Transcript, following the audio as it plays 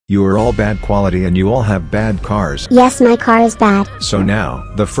You are all bad quality and you all have bad cars. Yes, my car is bad. So now,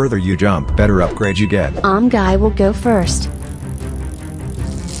 the further you jump, better upgrade you get. Guy will go first.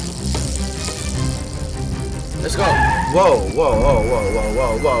 Let's go. Whoa, whoa, whoa, whoa,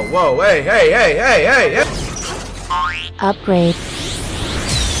 whoa, whoa, whoa, whoa. Hey, hey, hey, hey, hey, hey. Upgrade.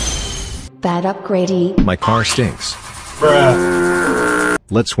 Bad upgradey. My car stinks. Bruh.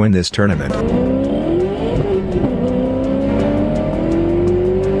 Let's win this tournament.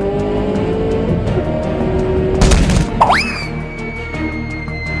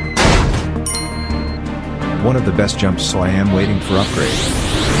 One of the best jumps, so I am waiting for upgrade.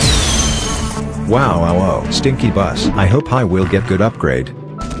 Wow, wow, wow, stinky bus. I hope I will get good upgrade.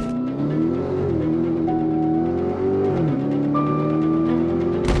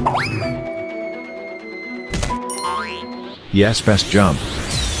 Yes, best jump.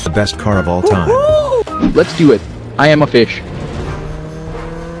 The best car of all time. Let's do it. I am a fish.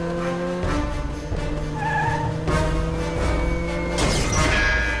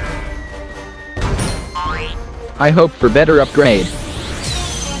 I hope for better upgrade.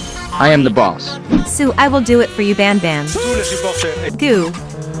 I am the boss. So I will do it for you, Banban. Goo.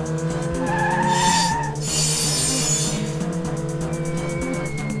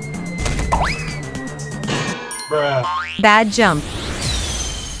 Bruh. Bad jump.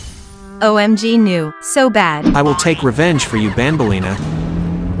 OMG new. So bad. I will take revenge for you, Banbalina.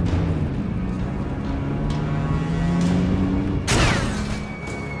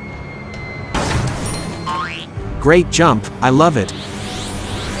 Great jump, I love it.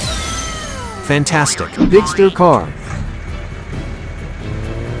 Fantastic. Bigster car.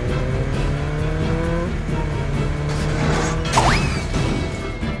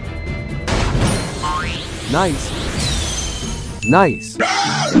 Nice. Nice.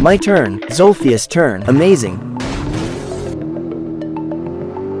 My turn. Zolfia's turn. Amazing.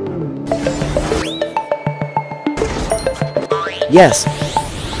 Yes.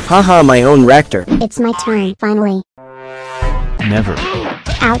 Haha, my own reactor. It's my turn, finally. Never.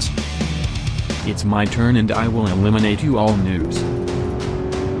 Ouch. It's my turn and I will eliminate you all noobs.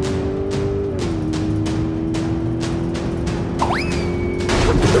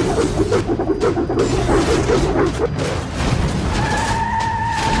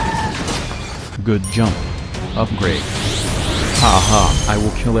 Good jump. Upgrade. Haha, I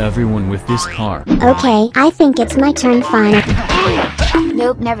will kill everyone with this car. Okay, I think it's my turn, fine.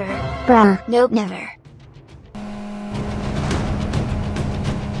 Nope, never. Bruh. Nope, never.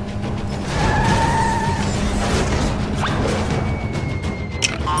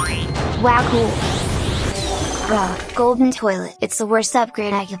 Wow, cool. Bruh, golden toilet. It's the worst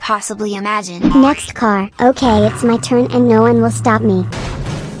upgrade I could possibly imagine. Next car. Okay, it's my turn and no one will stop me.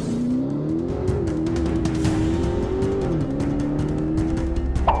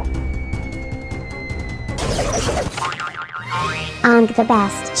 The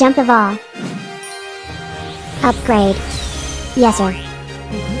best jump of all. Upgrade. Yes, sir.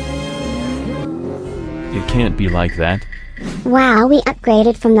 It can't be like that. Wow, we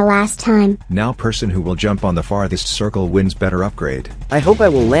upgraded from the last time. Now person who will jump on the farthest circle wins better upgrade. I hope I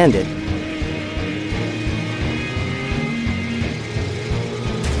will land it.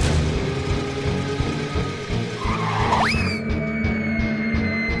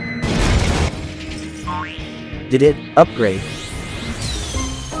 Did it upgrade?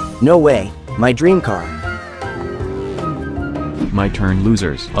 No way, my dream car. My turn,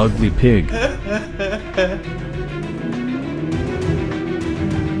 losers. Ugly pig.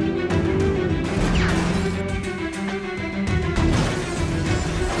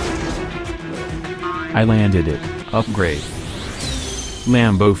 I landed it. Upgrade.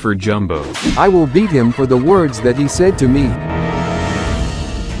 Lambo for Jumbo. I will beat him for the words that he said to me.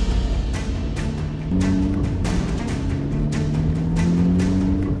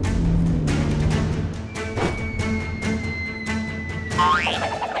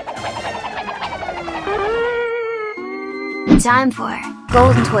 Time for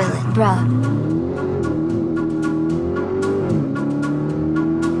golden toilet, bruh.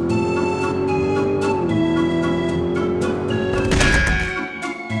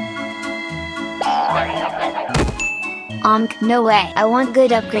 No way. I want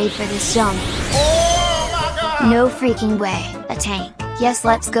good upgrade for this jump. No freaking way. A tank. Yes,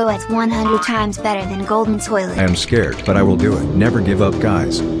 let's go. It's 100 times better than golden toilet. I am scared, but I will do it. Never give up,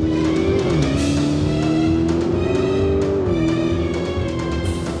 guys.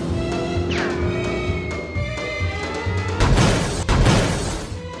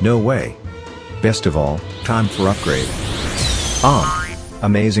 No way. Best of all, time for upgrade.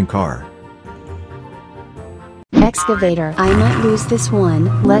 Amazing car. excavator. I might lose this one.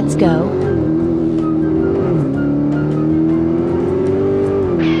 Let's go.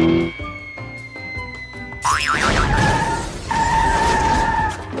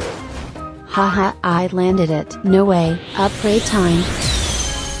 Haha, I landed it. No way. Upgrade time.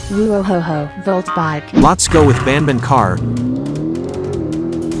 Woo ho ho. Volt bike. Let's go with Banban car.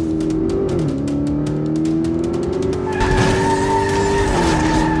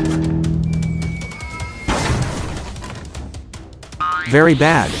 Very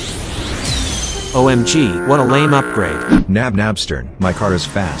bad. OMG, what a lame upgrade. Nab Nabstern, my car is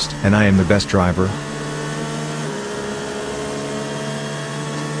fast, and I am the best driver.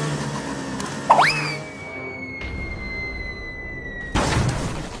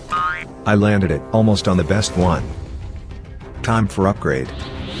 I landed it, almost on the best one. Time for upgrade.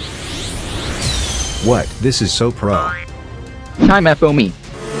 What, this is so pro. Time FO me.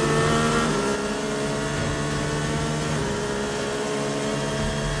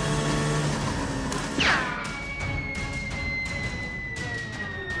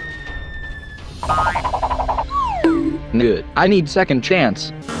 Good. I need second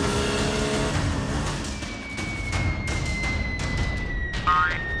chance.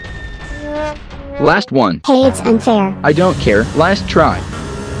 Last one. Hey, it's unfair. I don't care. Last try.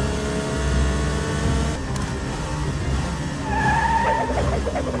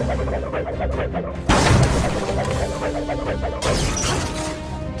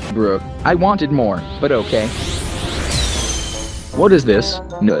 Brooke, I wanted more, but okay. What is this?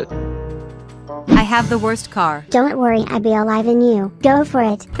 Nut. I have the worst car. Don't worry, I'll be alive in you. Go for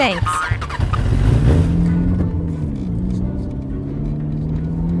it. Thanks.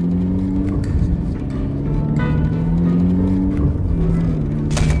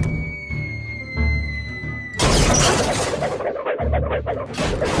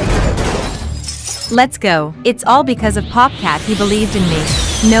 Let's go. It's all because of Popcat. He believed in me.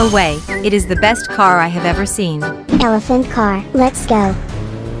 No way. It is the best car I have ever seen. Elephant car, let's go.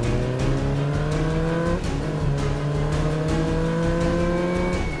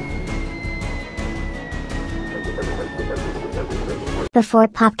 Before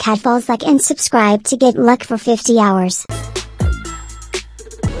Popcat falls, like and subscribe to get luck for 50 hours.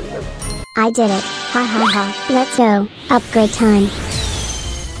 I did it. Ha ha ha. Let's go. Upgrade time.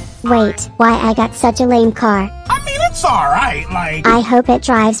 Wait, why I got such a lame car? I mean, it's alright, like... I hope it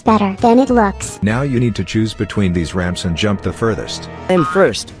drives better than it looks. Now you need to choose between these ramps and jump the furthest. I'm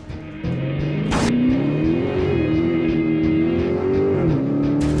first.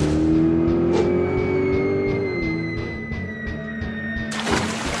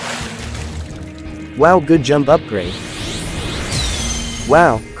 Wow, good jump upgrade.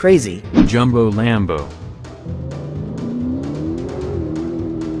 Wow, crazy. Jumbo Lambo.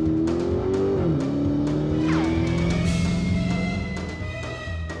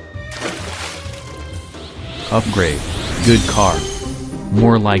 Upgrade. Good car.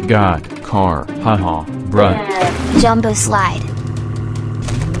 More like God. Car. Haha. Bruh. Jumbo slide.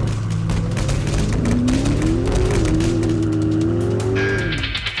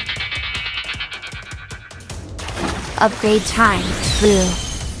 Upgrade time. Blue.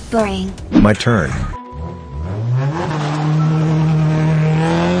 Boring. My turn.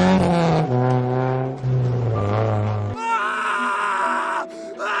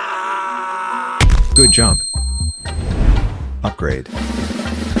 Good jump. Upgrade.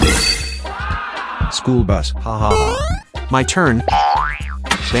 School bus. Ha ha ha. My turn.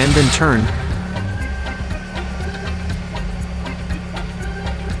 Banban turn.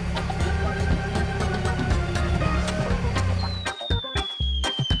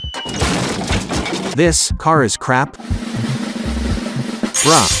 This car is crap.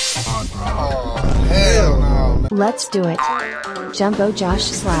 Bruh. Oh, hell no. Let's do it. Jumbo Josh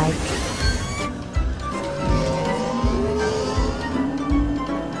slide.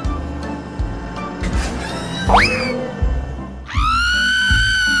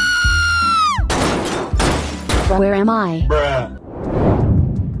 Where am I? Bruh.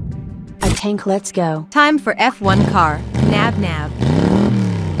 A tank, let's go. Time for F1 car. Nab nab.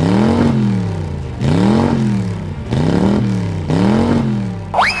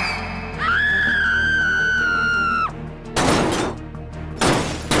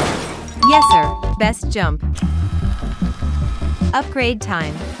 Yes, sir. Best jump. Upgrade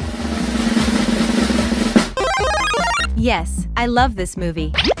time. Yes, I love this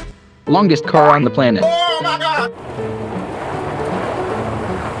movie. Longest car on the planet. Oh my god!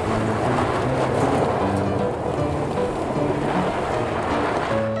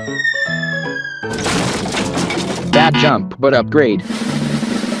 Bad jump, but upgrade.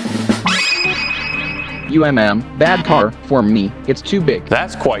 Bad car, for me, it's too big.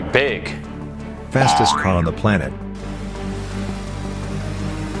 That's quite big. Fastest car on the planet.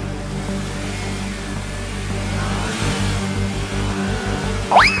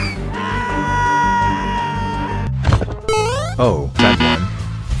 Oh, that one.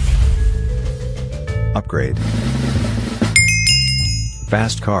 Upgrade.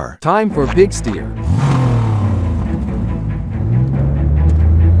 Fast car. Time for big steer.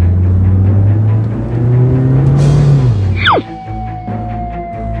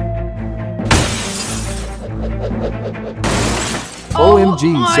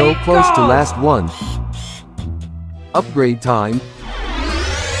 OMG, so close to last one. Upgrade time.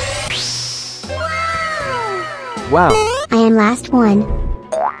 Wow. I am last one.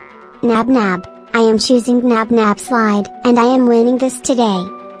 Nab nab. I am choosing nab nab slide, and I am winning this today.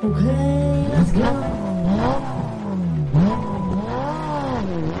 Okay, let's go.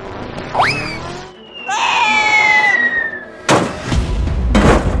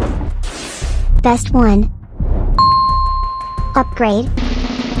 Best one. Upgrade.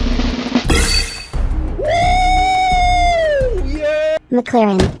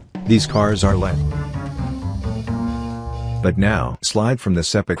 McLaren. These cars are lit. But now, slide from the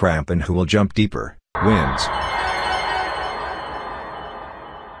septic ramp and who will jump deeper, wins.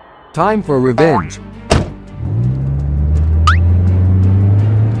 Time for revenge.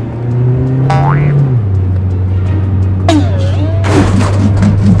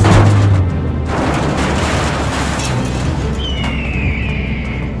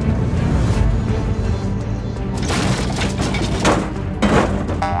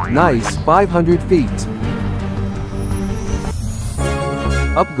 Nice, 500 feet.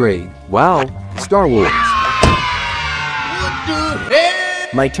 Upgrade. Wow, Star Wars.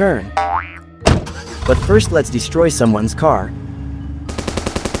 My turn. But first let's destroy someone's car.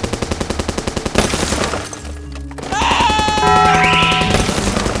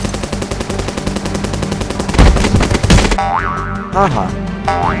 Haha.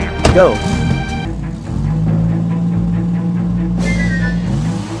 Go.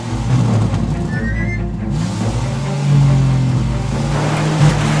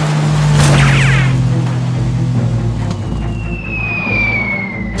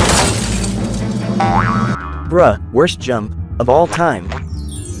 Bruh, worst jump of all time.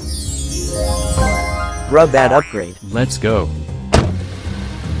 Bruh, bad upgrade. Let's go.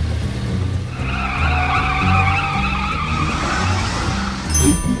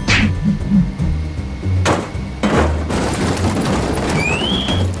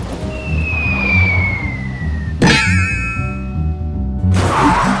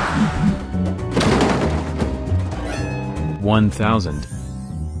 $1,000.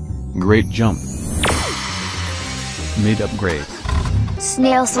 Great jump. Mid upgrade.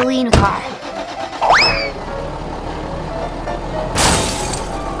 Snail Selena car.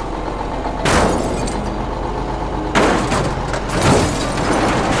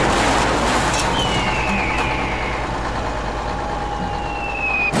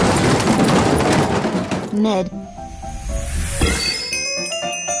 Mid.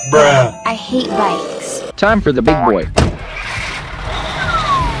 Bruh. I hate bikes. Time for the big boy.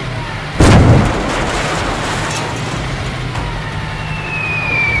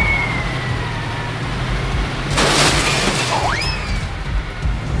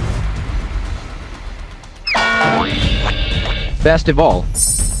 Best of all.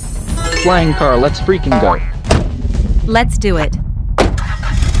 Flying car, let's freaking go. Let's do it.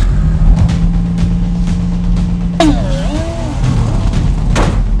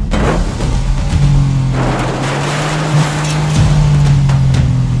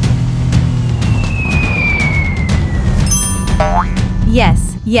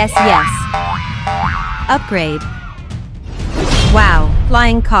 Yes, yes, yes. Upgrade. Wow,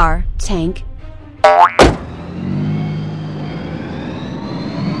 flying car. Tank.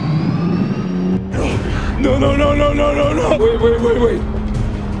 No, no, no, no, no, no, no. Wait. Wait.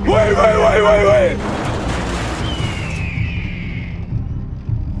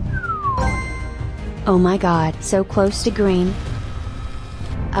 Oh my god, so close to green.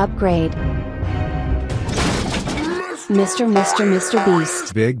 Upgrade. Mr.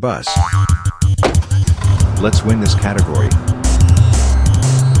 Beast. Big bus. Let's win this category.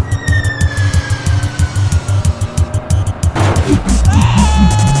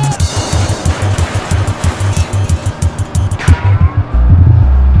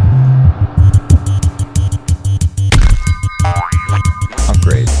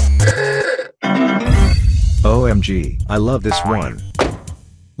 Upgrade. OMG, I love this one.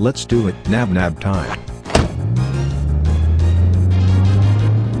 Let's do it, nab time.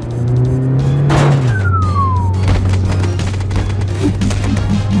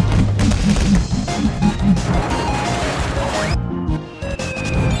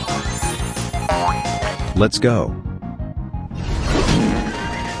 Let's go.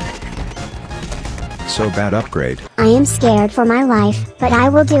 So bad upgrade. I am scared for my life, but I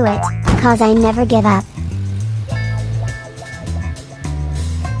will do it, cause I never give up.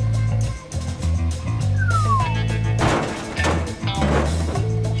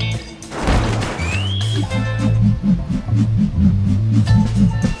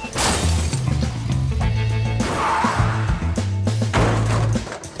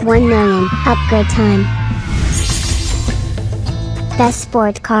 $1 million, upgrade time. Best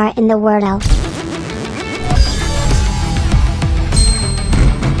sport car in the world.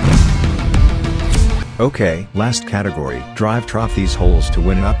 Okay, last category. Drive these holes to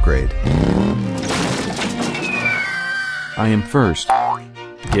win an upgrade. I am first.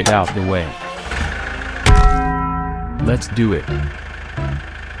 Get out the way. Let's do it.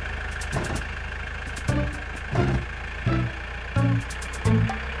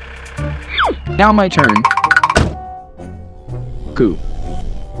 Now my turn. Cool.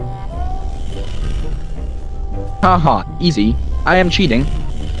 Haha, easy. I am cheating.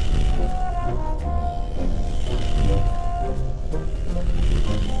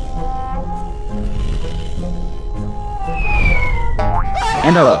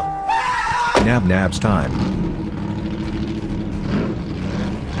 And hello. Nab's time.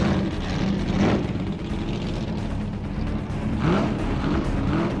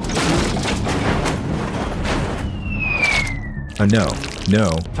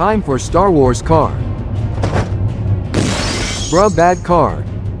 No. Time for Star Wars car. Bruh, bad car.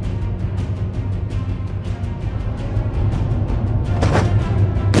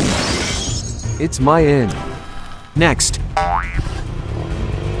 It's my end. Next.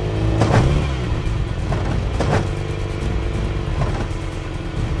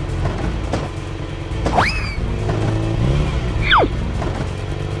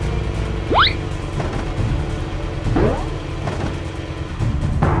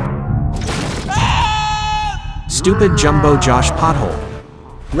 Stupid Jumbo Josh pothole.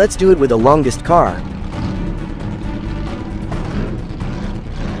 Let's do it with the longest car.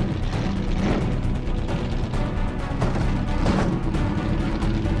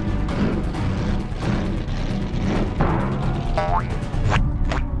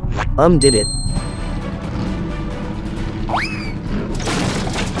 Did it.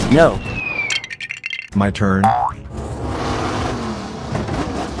 No. My turn.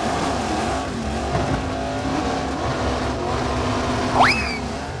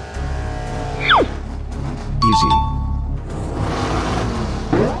 Easy.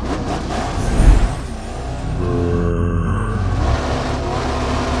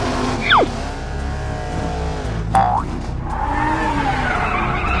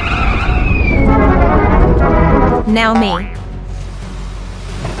 Now me.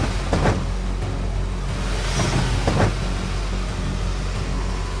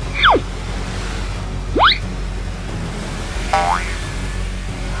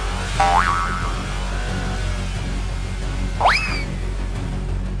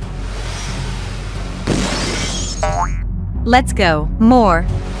 Let's go. More.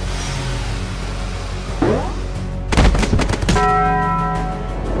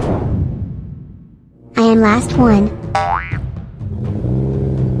 I am last one.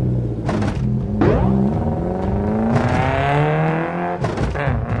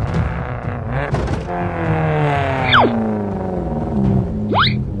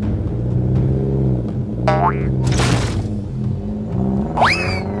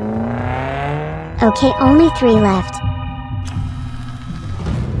 Okay, only 3 left.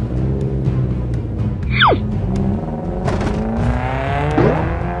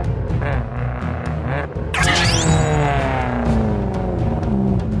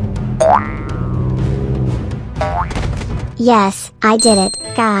 Yes, I did it.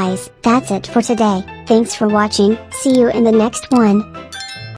 Guys, that's it for today. Thanks for watching. See you in the next one.